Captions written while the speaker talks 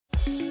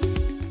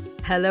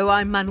Hello,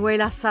 I'm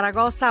Manuela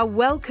Saragosa.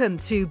 Welcome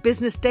to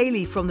Business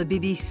Daily from the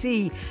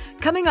BBC.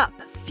 Coming up,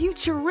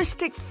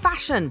 futuristic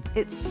fashion.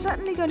 It's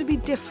certainly going to be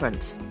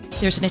different.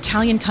 There's an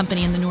Italian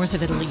company in the north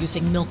of Italy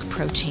using milk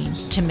protein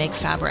to make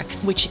fabric,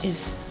 which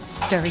is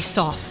very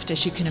soft,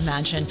 as you can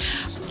imagine.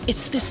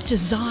 It's this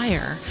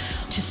desire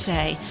to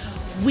say,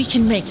 we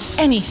can make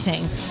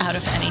anything out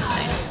of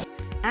anything.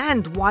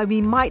 And why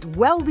we might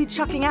well be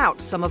chucking out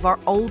some of our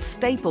old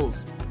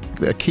staples.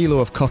 A kilo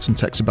of cotton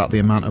takes about the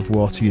amount of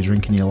water you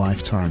drink in your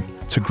lifetime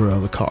to grow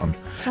the cotton.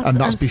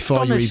 That's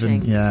before you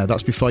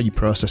that's before you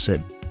process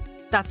it.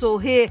 That's all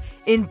here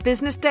in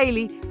Business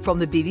Daily from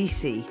the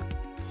BBC.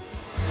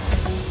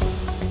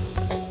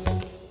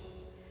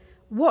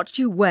 What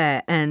you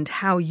wear and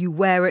how you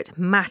wear it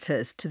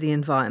matters to the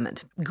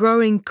environment.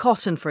 Growing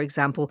cotton, for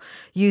example,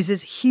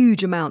 uses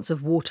huge amounts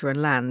of water and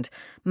land.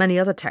 Many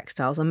other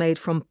textiles are made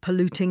from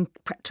polluting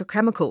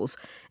petrochemicals.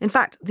 In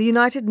fact, the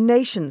United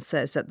Nations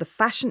says that the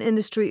fashion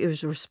industry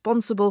is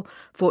responsible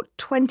for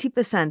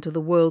 20% of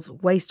the world's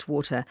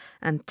wastewater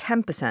and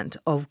 10%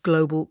 of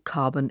global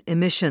carbon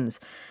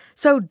emissions.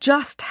 So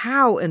just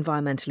how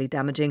environmentally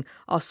damaging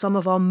are some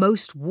of our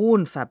most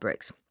worn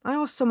fabrics? I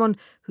asked someone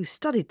who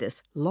studied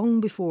this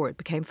long before it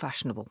became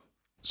fashionable.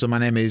 So my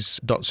name is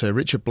Dr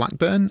Richard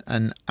Blackburn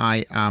and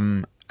I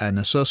am an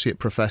Associate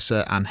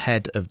Professor and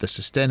Head of the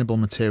Sustainable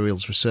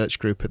Materials Research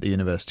Group at the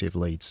University of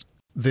Leeds.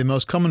 The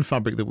most common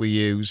fabric that we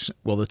use,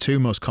 the two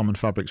most common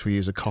fabrics we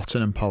use are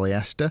cotton and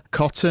polyester.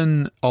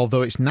 Cotton,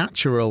 although it's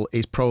natural,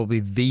 is probably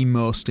the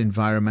most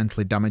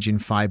environmentally damaging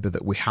fibre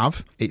that we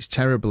have. It's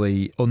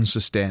terribly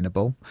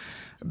unsustainable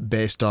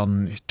based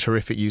on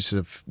terrific use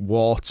of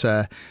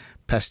water,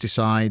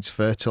 pesticides,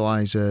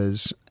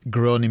 fertilisers,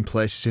 grown in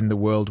places in the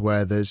world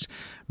where there's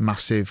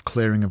massive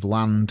clearing of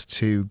land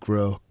to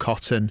grow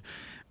cotton.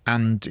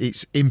 And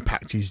its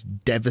impact is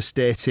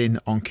devastating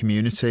on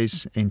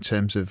communities in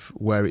terms of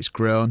where it's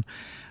grown.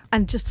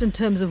 And just in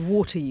terms of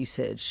water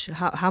usage,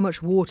 how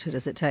much water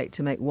does it take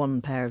to make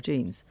one pair of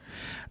jeans?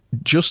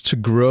 Just to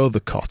grow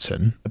the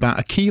cotton, about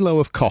a kilo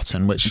of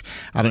cotton, which,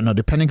 I don't know,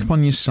 depending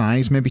upon your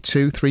size, maybe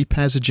 2-3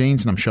 pairs of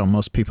jeans, and I'm sure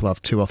most people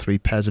have 2 or 3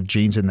 pairs of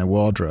jeans in their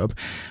wardrobe.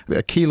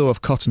 A kilo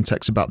of cotton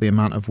takes about the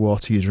amount of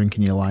water you drink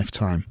in your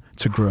lifetime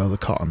to grow the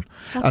cotton.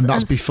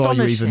 That's before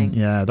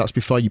that's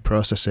before you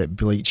process it,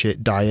 bleach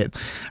it, dye it,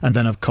 and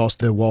then of course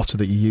the water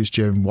that you use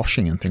during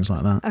washing and things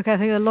like that. Okay, I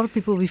think a lot of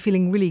people will be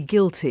feeling really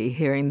guilty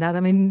hearing that.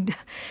 I mean,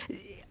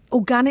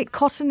 organic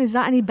cotton, is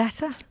that any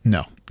better?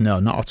 No,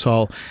 not at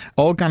all.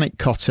 Organic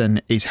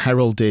cotton is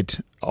heralded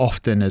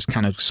often as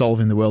kind of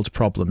solving the world's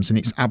problems, and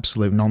it's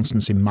absolute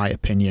nonsense in my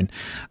opinion.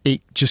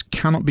 It just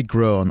cannot be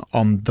grown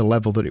on the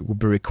level that it would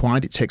be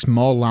required. It takes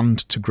more land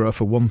to grow,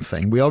 for one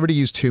thing. We already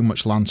use too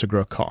much land to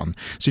grow cotton,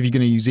 so if you're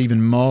going to use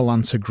even more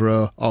land to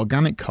grow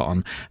organic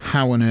cotton,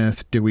 how on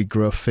earth do we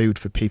grow food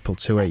for people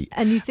to eat?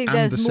 And you think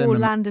there's more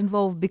land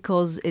involved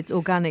because it's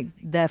organic,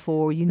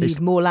 therefore you need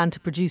more land to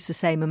produce the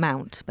same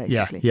amount,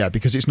 basically? Yeah,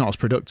 because it's not as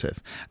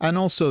productive. And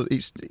also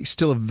it's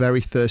still a very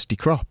thirsty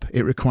crop.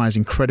 It requires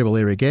incredible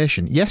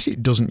irrigation. Yes,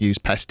 it doesn't use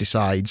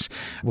pesticides,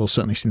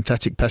 certainly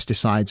synthetic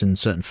pesticides and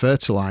certain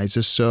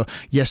fertilisers, so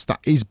yes,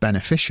 that is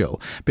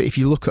beneficial. But if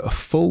you look at a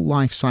full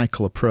life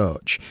cycle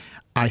approach,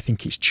 I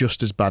think it's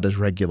just as bad as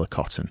regular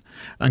cotton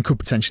and could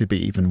potentially be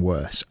even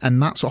worse.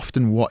 And that's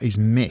often what is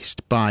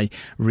missed by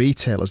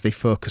retailers. They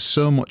focus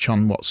so much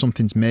on what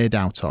something's made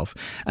out of,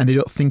 and they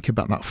don't think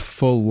about that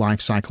full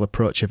life cycle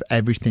approach of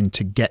everything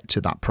to get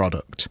to that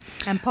product.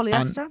 And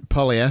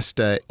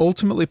polyester?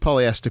 Ultimately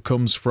polyester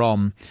comes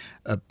from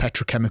a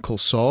petrochemical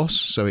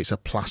source, so it's a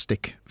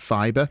plastic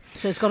fibre.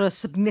 So it's got a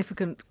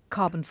significant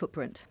carbon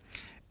footprint.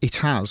 It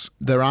has.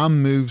 There are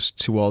moves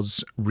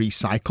towards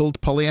recycled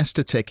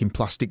polyester, taking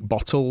plastic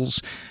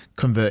bottles,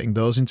 converting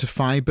those into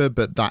fibre,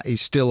 but that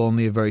is still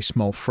only a very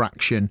small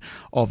fraction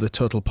of the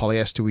total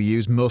polyester we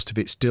use. Most of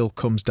it still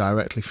comes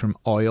directly from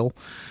oil.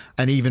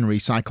 And even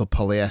recycled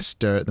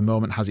polyester at the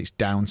moment has its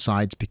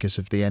downsides because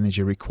of the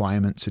energy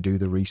requirement to do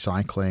the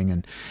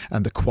recycling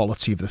and the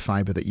quality of the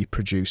fibre that you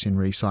produce in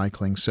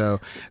recycling. So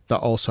that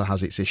also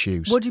has its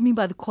issues. What do you mean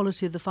by the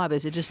quality of the fibre?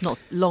 Is it just not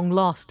long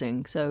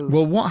lasting?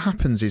 Well, what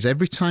happens is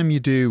every time you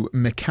do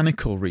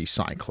mechanical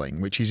recycling,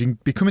 which is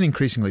becoming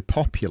increasingly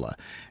popular,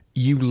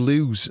 you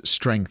lose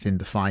strength in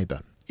the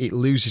fibre. It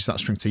loses that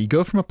strength. So you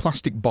go from a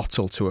plastic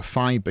bottle to a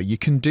fibre. You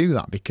can do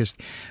that because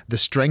the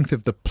strength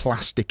of the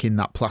plastic in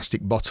that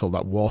plastic bottle,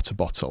 that water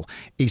bottle,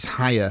 is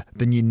higher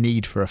than you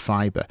need for a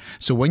fibre.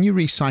 So when you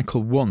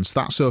recycle once,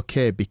 that's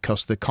okay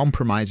because the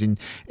compromise in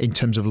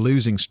terms of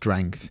losing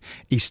strength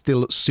is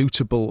still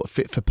suitable,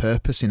 fit for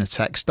purpose in a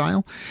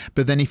textile.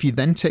 But then if you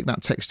then take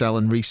that textile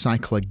and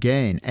recycle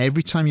again,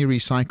 every time you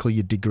recycle,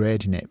 you're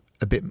degrading it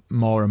a bit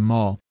more and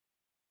more.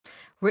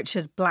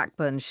 Richard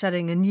Blackburn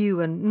shedding a new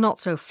and not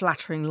so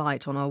flattering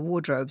light on our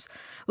wardrobes.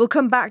 We'll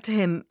come back to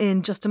him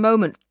in just a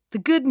moment. The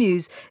good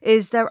news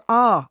is there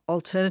are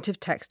alternative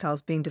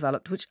textiles being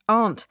developed which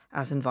aren't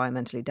as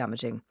environmentally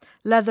damaging.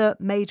 Leather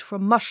made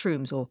from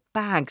mushrooms or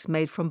bags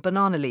made from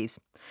banana leaves.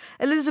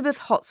 Elizabeth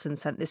Hotson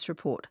sent this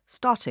report,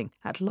 starting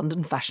at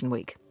London Fashion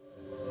Week.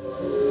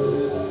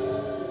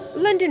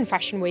 London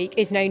Fashion Week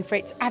is known for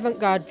its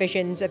avant-garde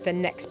visions of the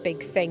next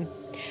big thing.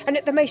 And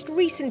at the most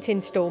recent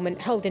instalment,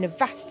 held in a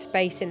vast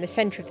space in the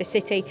centre of the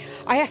city,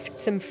 I asked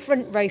some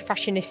front-row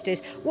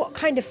fashionistas what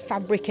kind of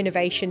fabric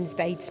innovations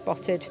they'd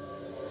spotted.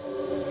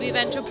 We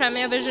went to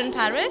Premier Vision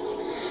Paris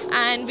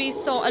and we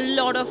saw a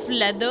lot of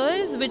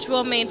leathers which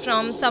were made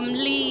from some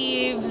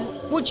leaves.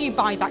 Would you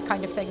buy that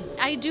kind of thing?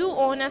 I do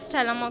own a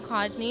Stella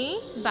McCartney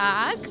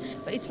bag.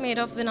 It's made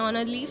of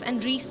banana leaf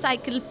and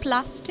recycled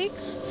plastic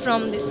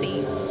from the sea.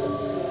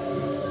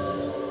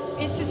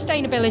 Is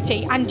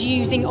sustainability and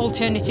using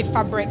alternative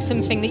fabrics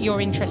something that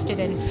you're interested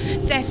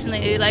in?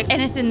 Definitely, like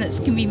anything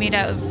that can be made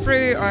out of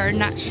fruit or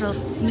natural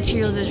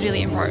materials is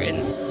really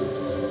important.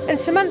 And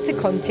Samantha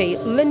Conti,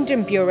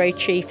 London Bureau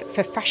Chief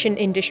for Fashion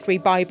Industry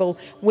Bible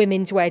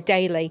Women's Wear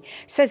Daily,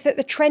 says that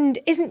the trend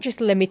isn't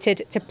just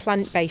limited to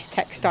plant-based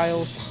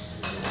textiles.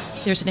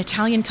 There's an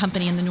Italian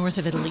company in the north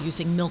of Italy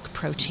using milk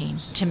protein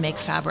to make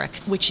fabric,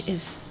 which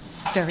is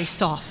very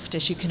soft,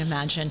 as you can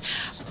imagine.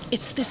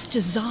 It's this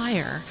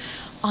desire,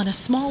 on a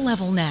small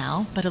level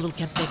now, but it'll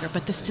get bigger,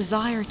 but this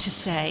desire to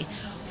say,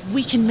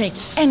 we can make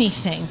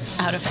anything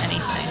out of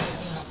anything.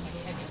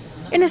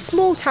 In a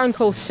small town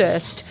called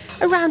Soest,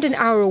 around an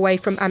hour away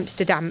from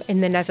Amsterdam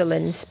in the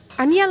Netherlands,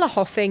 Aniela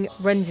Hoitink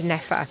runs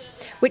NEFA,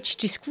 which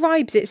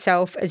describes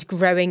itself as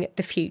growing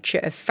the future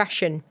of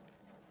fashion.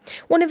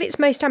 One of its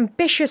most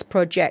ambitious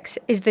projects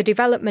is the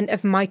development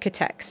of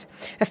MycoTEX,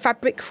 a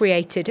fabric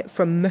created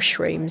from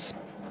mushrooms.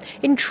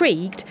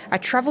 Intrigued, I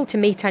travelled to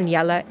meet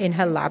Aniela in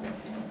her lab.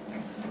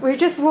 We've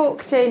just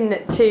walked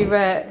into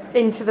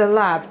the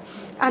lab,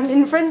 and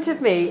in front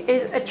of me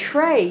is a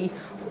tray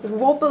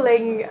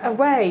wobbling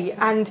away,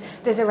 and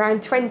there's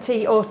around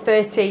 20 or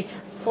 30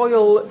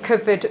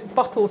 foil-covered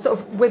bottles sort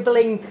of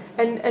wibbling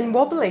and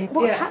wobbling.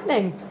 What's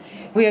happening?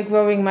 We are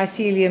growing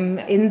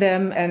mycelium in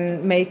them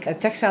and make a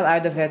textile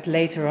out of it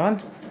later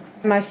on.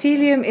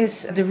 Mycelium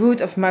is the root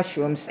of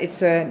mushrooms.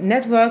 It's a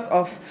network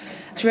of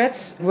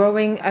threads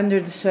growing under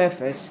the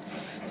surface.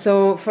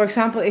 So, for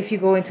example, if you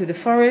go into the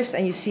forest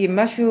and you see a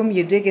mushroom,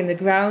 you dig in the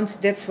ground,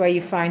 that's where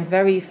you find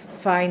very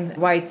fine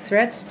white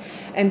threads.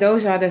 And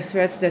those are the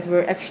threads that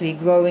we're actually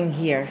growing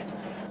here.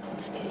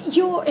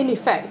 You're, in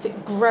effect,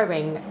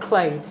 growing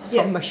clothes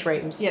from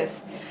mushrooms.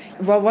 Yes.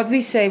 Well, what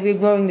we say, we're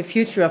growing the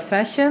future of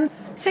fashion.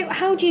 So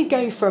how do you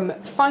go from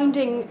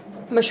finding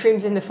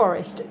mushrooms in the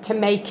forest to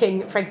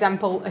making, for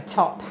example, a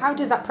top? How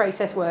does that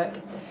process work?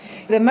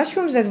 The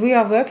mushrooms that we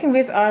are working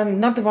with are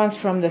not the ones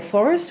from the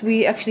forest.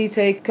 We actually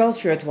take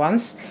cultured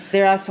ones.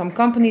 There are some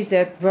companies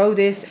that grow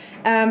this,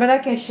 but I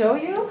can show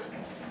you.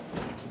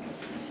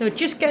 So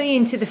just going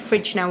into the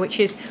fridge now, which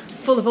is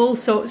full of all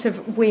sorts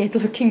of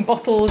weird-looking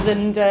bottles,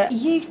 and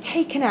you've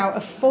taken out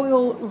a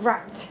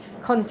foil-wrapped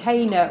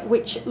container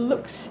which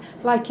looks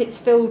like it's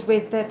filled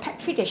with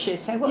Petri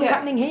dishes. So what's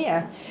happening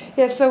here?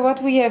 Yeah, so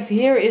what we have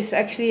here is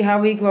actually how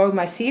we grow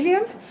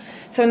mycelium.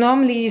 So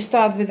normally you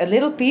start with a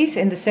little piece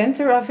in the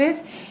center of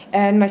it,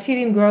 and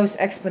mycelium grows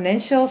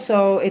exponential,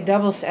 so it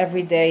doubles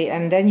every day,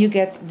 and then you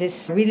get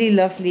this really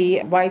lovely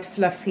white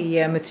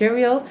fluffy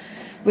material,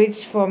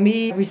 which for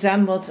me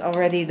resembles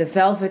already the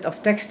velvet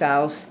of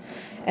textiles.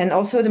 And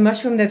also the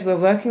mushroom that we're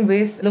working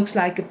with looks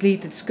like a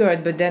pleated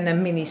skirt, but then a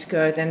mini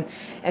skirt. And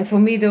for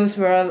me, those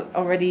were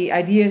already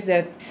ideas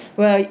that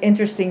were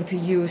interesting to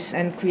use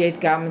and create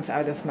garments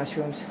out of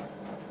mushrooms.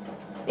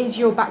 Is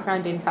your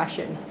background in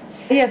fashion?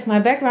 Yes, my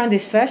background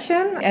is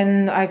fashion,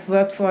 and I've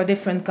worked for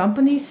different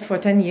companies for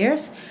 10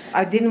 years.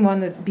 I didn't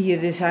want to be a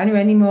designer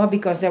anymore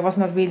because there was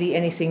not really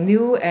anything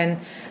new, and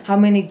how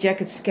many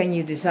jackets can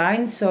you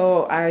design?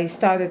 So I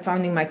started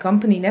founding my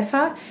company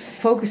NEFA,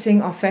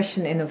 focusing on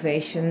fashion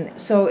innovation.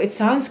 So it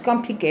sounds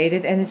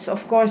complicated, and it's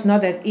of course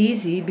not that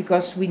easy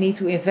because we need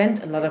to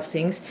invent a lot of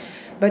things.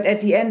 But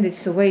at the end,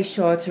 it's a way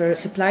shorter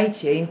supply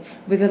chain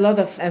with a lot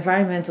of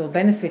environmental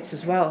benefits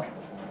as well.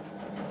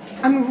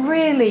 I'm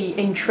really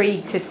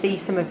intrigued to see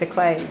some of the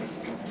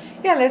clothes.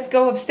 Yeah, let's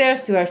go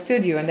upstairs to our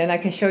studio and then I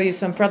can show you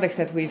some products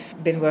that we've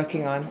been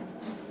working on.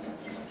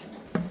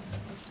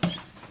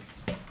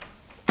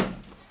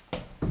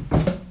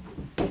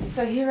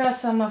 So here are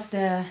some of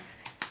the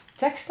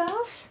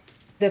textiles.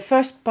 The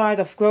first part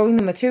of growing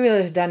the material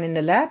is done in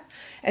the lab,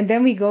 and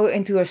then we go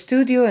into our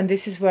studio, and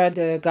this is where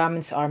the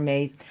garments are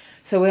made.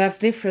 So we have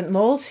different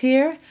molds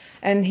here,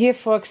 and here,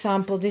 for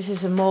example, this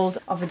is a mold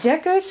of a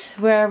jacket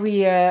where we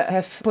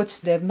have put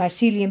the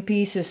mycelium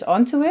pieces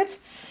onto it.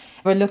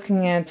 We're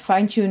looking at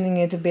fine-tuning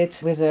it a bit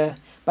with a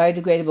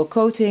biodegradable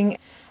coating.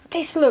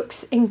 This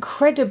looks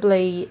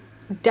incredibly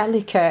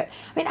delicate.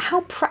 I mean,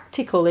 how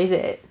practical is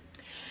it?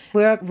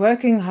 We're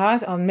working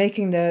hard on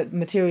making the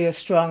material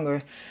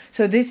stronger.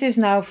 So this is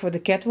now for the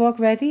catwalk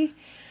ready.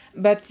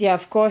 But yeah,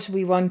 of course,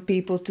 we want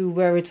people to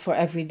wear it for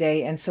every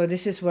day. And so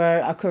this is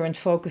where our current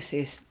focus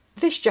is.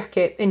 This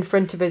jacket in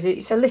front of us,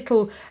 it's a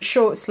little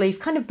short sleeve,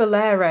 kind of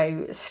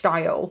bolero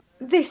style.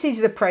 This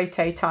is the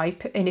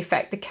prototype, in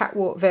effect, the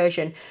catwalk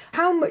version.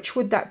 How much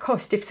would that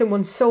cost if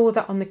someone saw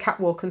that on the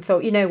catwalk and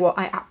thought, you know what,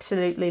 I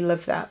absolutely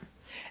love that?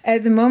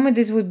 At the moment,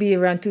 this would be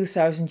around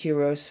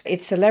 €2,000.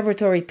 It's a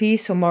laboratory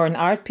piece, so more an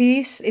art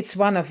piece. It's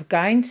one of a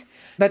kind.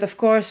 But of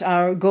course,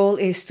 our goal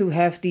is to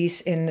have these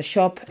in the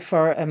shop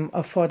for an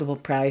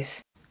affordable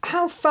price.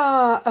 How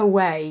far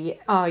away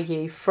are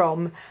you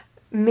from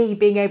me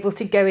being able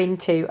to go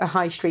into a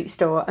high street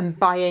store and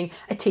buying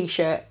a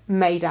T-shirt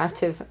made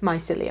out of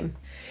mycelium?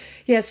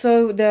 Yeah,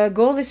 so the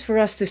goal is for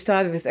us to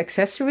start with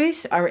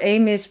accessories. Our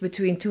aim is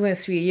between 2 and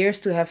 3 years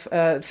to have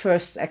a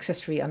first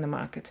accessory on the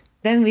market.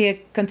 Then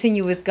we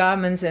continue with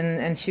garments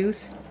and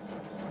shoes.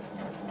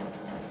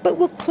 But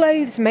will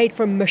clothes made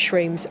from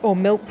mushrooms or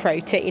milk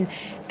protein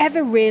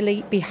ever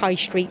really be high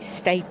street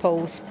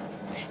staples?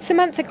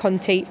 Samantha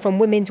Conti from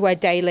Women's Wear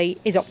Daily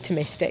is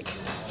optimistic.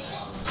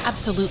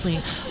 Absolutely.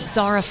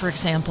 Zara, for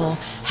example,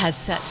 has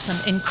set some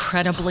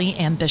incredibly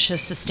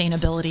ambitious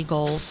sustainability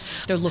goals.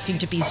 They're looking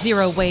to be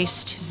zero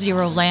waste,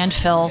 zero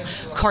landfill,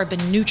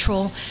 carbon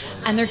neutral,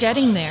 and they're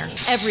getting there.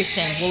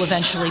 Everything will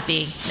eventually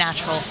be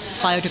natural,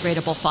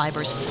 biodegradable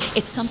fibers.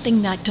 It's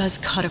something that does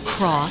cut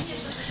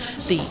across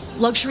the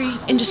luxury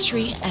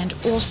industry and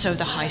also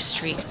the high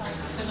street.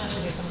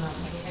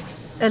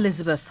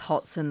 Elizabeth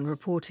Hotson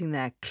reporting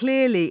there.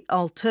 Clearly,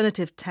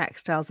 alternative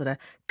textiles that are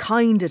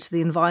kinder to the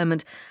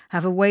environment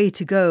have a way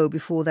to go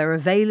before they're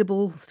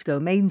available, to go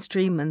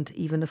mainstream and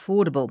even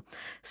affordable.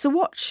 So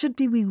what should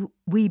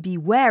we be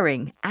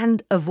wearing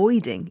and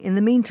avoiding in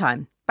the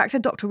meantime? Back to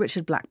Dr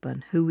Richard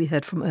Blackburn, who we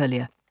heard from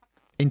earlier.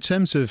 In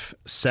terms of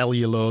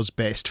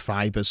cellulose-based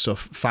fibres, so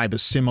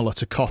fibres similar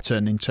to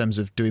cotton in terms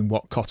of doing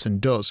what cotton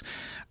does,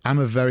 I'm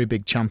a very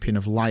big champion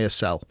of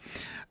Lyocell,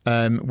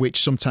 which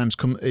sometimes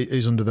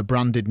is under the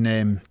branded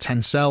name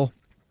Tencel.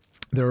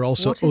 There are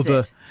also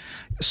other.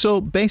 So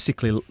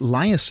basically,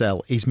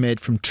 Lyocell is made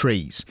from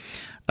trees.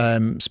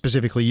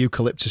 Specifically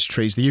eucalyptus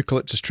trees. The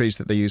eucalyptus trees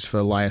that they use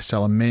for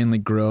Lyocell are mainly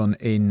grown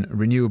in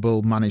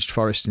renewable managed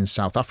forests in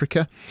South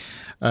Africa.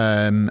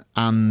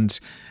 And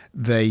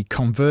they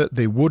convert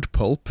the wood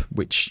pulp,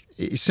 which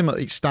is similar.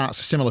 It starts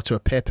similar to a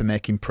paper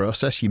making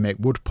process. You make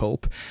wood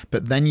pulp,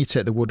 but then you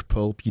take the wood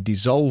pulp, you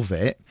dissolve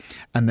it,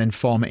 and then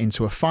form it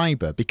into a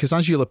fibre. Because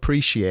as you'll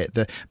appreciate,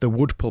 the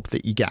wood pulp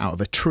that you get out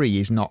of a tree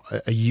is not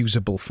a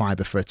usable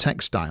fibre for a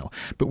textile.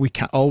 But we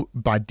can,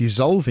 by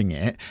dissolving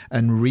it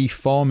and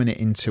reforming it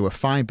into a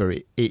fibre,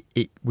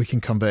 we can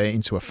convert it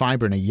into a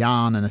fibre and a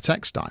yarn and a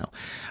textile.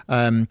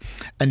 And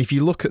if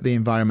you look at the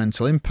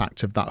environmental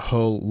impact of that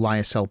whole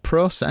Lyocell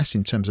process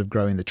in terms of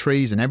growing the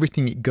trees and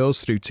everything it goes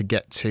through to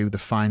get to the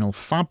final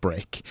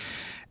fabric,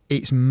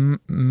 it's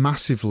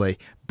massively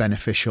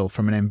beneficial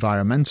from an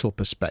environmental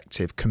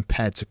perspective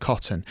compared to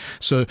cotton.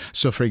 So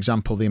for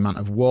example, the amount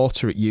of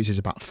water it uses,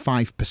 about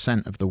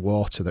 5% of the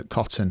water that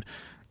cotton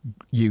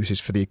uses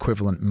for the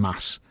equivalent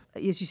mass.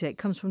 As you say, it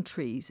comes from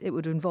trees. It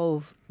would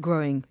involve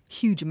growing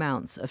huge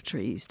amounts of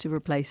trees to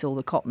replace all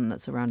the cotton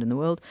that's around in the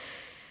world.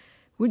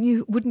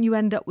 Wouldn't you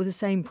end up with the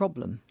same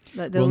problem?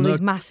 Like there are all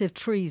these massive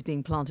trees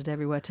being planted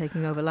everywhere,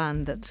 taking over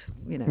land that,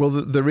 you know. Well,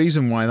 the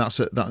reason why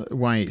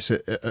why it's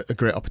a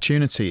great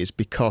opportunity is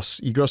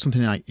because you grow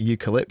something like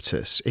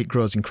eucalyptus. It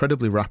grows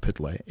incredibly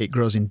rapidly. It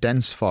grows in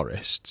dense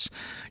forests.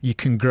 You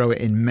can grow it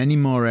in many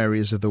more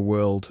areas of the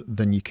world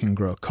than you can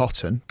grow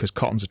cotton, because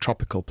cotton's a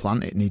tropical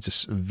plant. It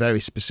needs a very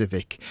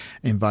specific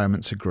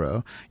environment to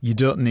grow. You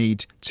don't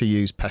need to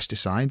use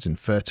pesticides and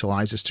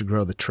fertilizers to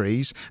grow the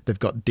trees. They've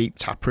got deep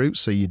taproots,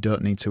 so you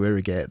don't need to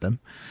irrigate them.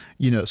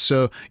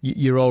 So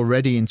you're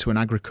already into an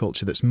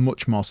agriculture that's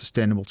much more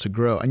sustainable to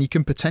grow, and you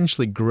can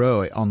potentially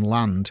grow it on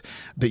land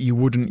that you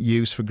wouldn't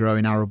use for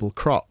growing arable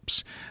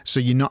crops. So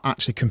you're not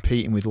actually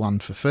competing with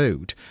land for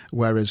food,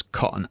 whereas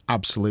cotton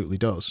absolutely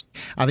does.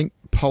 I think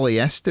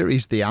polyester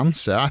is the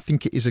answer. I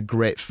think it is a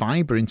great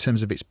fibre in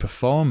terms of its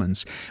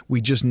performance.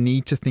 We just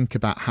need to think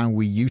about how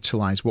we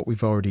utilise what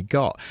we've already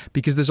got,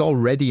 because there's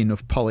already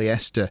enough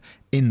polyester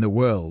in the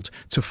world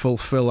to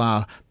fulfil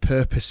our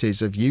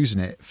purposes of using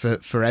it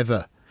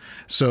forever.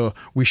 So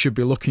we should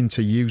be looking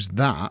to use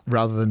that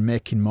rather than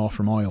making more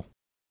from oil.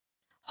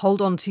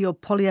 Hold on to your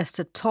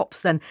polyester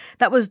tops then.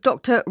 That was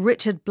Dr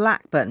Richard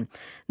Blackburn.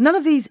 None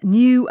of these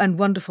new and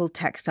wonderful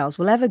textiles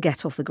will ever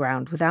get off the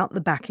ground without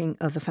the backing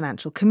of the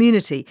financial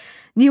community.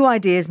 New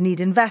ideas need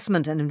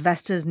investment, and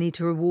investors need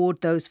to reward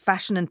those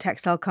fashion and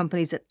textile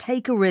companies that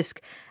take a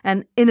risk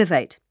and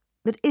innovate.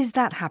 But is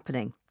that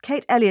happening?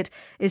 Kate Elliott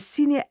is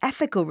Senior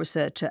Ethical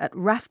Researcher at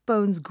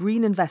Rathbones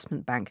Green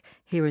Investment Bank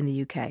here in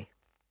the UK.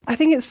 I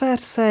think it's fair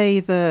to say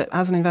that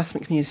as an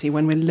investment community,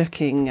 when we're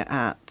looking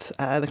at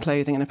the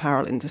clothing and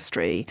apparel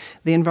industry,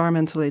 the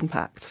environmental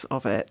impacts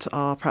of it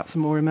are perhaps a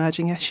more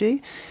emerging issue.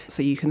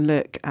 So you can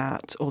look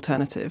at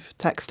alternative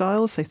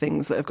textiles, so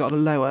things that have got a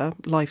lower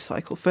life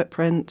cycle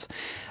footprint,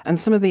 and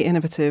some of the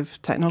innovative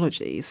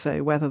technologies.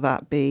 So whether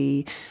that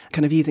be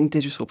kind of using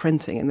digital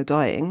printing in the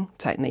dyeing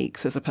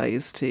techniques as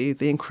opposed to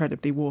the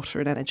incredibly water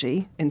and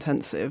energy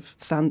intensive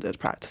standard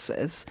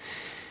practices.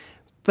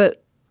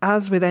 But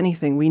as with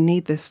anything, we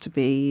need this to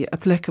be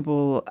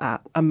applicable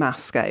at a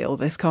mass scale.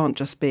 This can't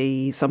just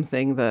be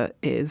something that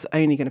is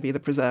only going to be the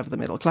preserve of the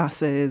middle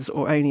classes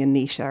or only a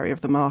niche area of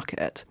the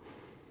market.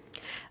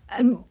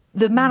 And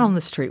the man on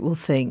the street will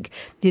think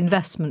the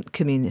investment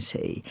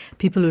community,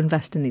 people who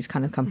invest in these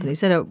kind of companies,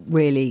 they don't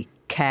really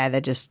care.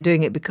 They're just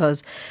doing it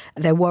because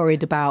they're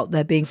worried about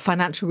there being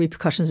financial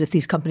repercussions if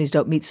these companies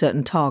don't meet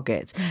certain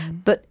targets.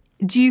 But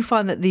do you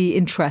find that the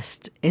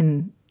interest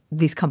in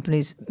these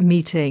companies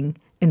meeting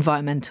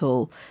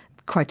environmental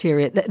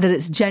criteria, that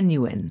it's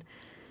genuine?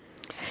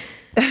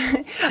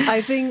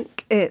 I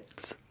think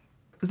it's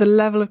the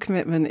level of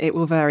commitment, it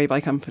will vary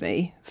by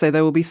company. So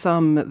there will be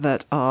some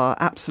that are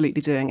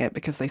absolutely doing it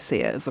because they see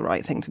it as the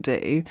right thing to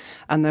do.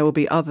 And there will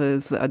be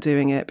others that are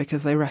doing it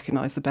because they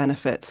recognise the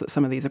benefits that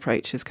some of these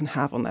approaches can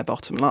have on their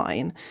bottom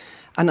line.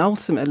 And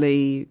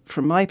ultimately,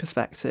 from my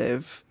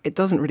perspective, it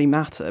doesn't really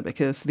matter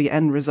because the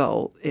end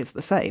result is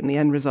the same. The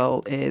end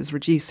result is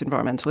reduced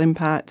environmental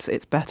impacts,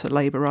 it's better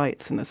labour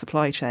rights in the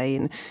supply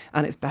chain,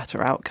 and it's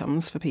better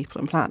outcomes for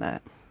people and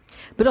planet.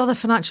 But are there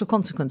financial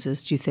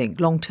consequences, do you think,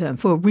 long term,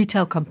 for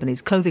retail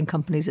companies, clothing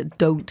companies that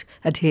don't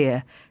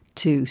adhere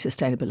to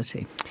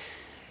sustainability?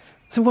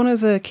 So one of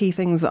the key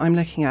things that I'm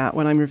looking at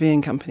when I'm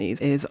reviewing companies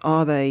is,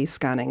 are they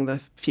scanning the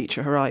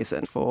future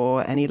horizon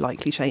for any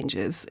likely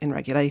changes in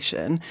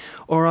regulation,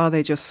 or are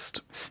they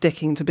just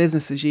sticking to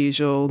business as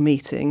usual,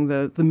 meeting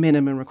the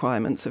minimum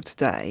requirements of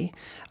today?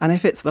 And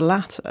if it's the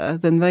latter,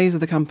 then those are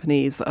the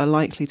companies that are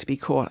likely to be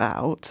caught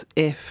out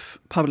if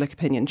public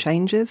opinion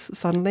changes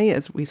suddenly,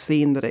 as we've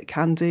seen that it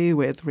can do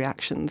with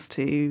reactions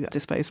to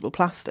disposable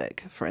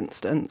plastic, for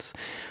instance,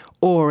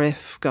 or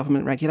if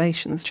government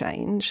regulations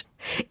change.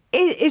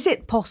 Is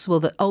it possible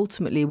that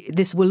ultimately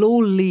this will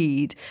all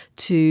lead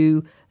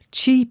to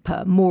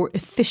cheaper, more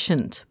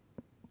efficient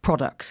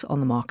products on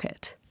the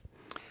market?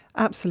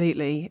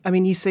 Absolutely. I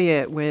mean, you see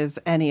it with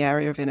any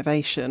area of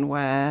innovation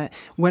where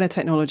when a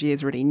technology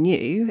is really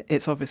new,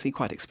 it's obviously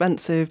quite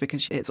expensive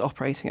because it's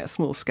operating at a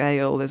small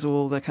scale. There's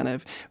all the kind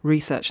of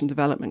research and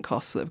development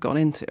costs that have gone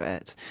into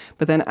it.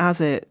 But then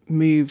as it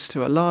moves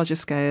to a larger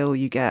scale,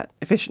 you get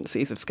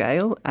efficiencies of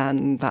scale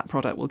and that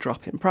product will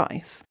drop in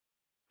price.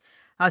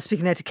 I was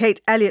speaking there to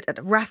Kate Elliott at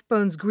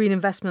Rathbones Green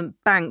Investment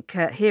Bank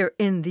here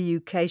in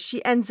the UK.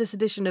 She ends this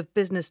edition of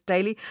Business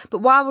Daily. But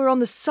while we're on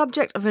the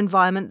subject of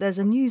environment, there's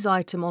a news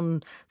item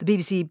on the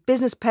BBC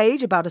Business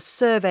page about a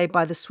survey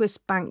by the Swiss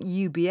bank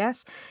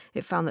UBS.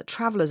 It found that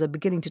travellers are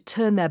beginning to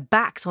turn their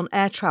backs on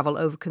air travel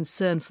over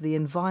concern for the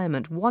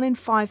environment. 1 in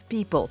 5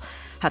 people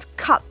had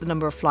cut the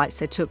number of flights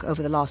they took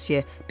over the last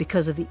year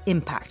because of the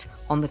impact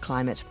on the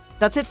climate.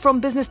 That's it from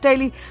Business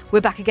Daily.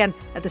 We're back again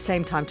at the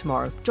same time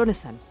tomorrow. Join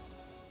us then.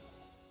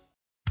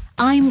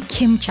 I'm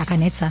Kim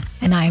Chakaneta,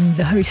 and I'm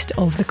the host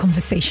of The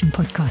Conversation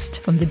podcast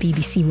from the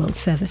BBC World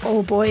Service.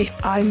 Oh boy,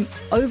 I'm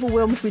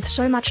overwhelmed with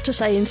so much to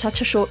say in such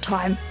a short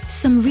time.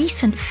 Some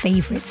recent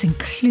favourites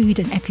include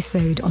an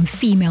episode on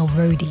female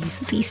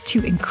roadies, these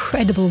 2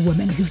 incredible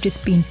women who've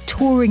just been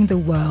touring the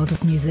world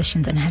with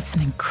musicians and had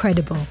some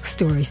incredible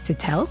stories to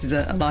tell. It's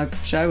a live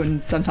show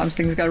and sometimes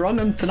things go wrong,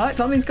 and tonight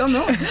something's gone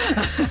wrong.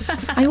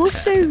 I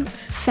also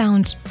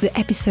found the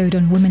episode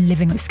on women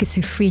living with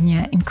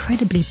schizophrenia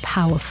incredibly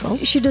powerful.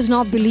 She does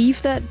not believe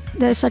that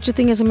there's such a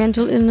thing as a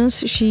mental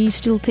illness. She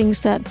still thinks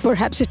that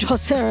perhaps it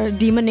was a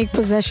demonic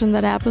possession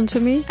that happened to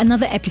me.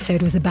 Another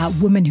episode was about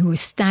women who were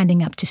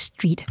standing up to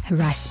street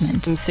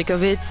harassment. I'm sick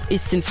of it.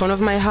 It's in front of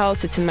my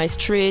house, it's in my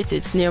street,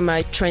 it's near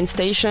my train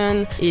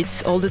station,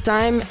 it's all the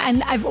time.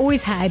 And I've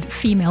always had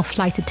female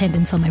flight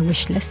attendants on my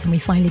wish list, and we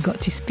finally got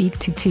to speak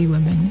to 2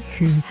 women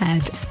who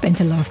had spent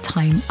a lot of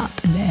time up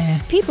in the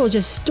air. People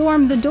just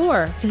stormed the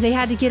door because they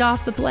had to get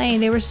off the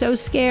plane. They were so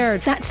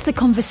scared. That's The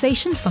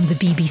Conversation from the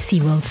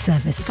BBC World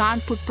Service. You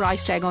can't put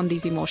price tag on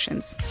these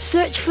emotions.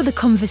 Search for The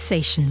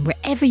Conversation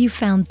wherever you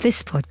found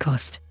this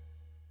podcast.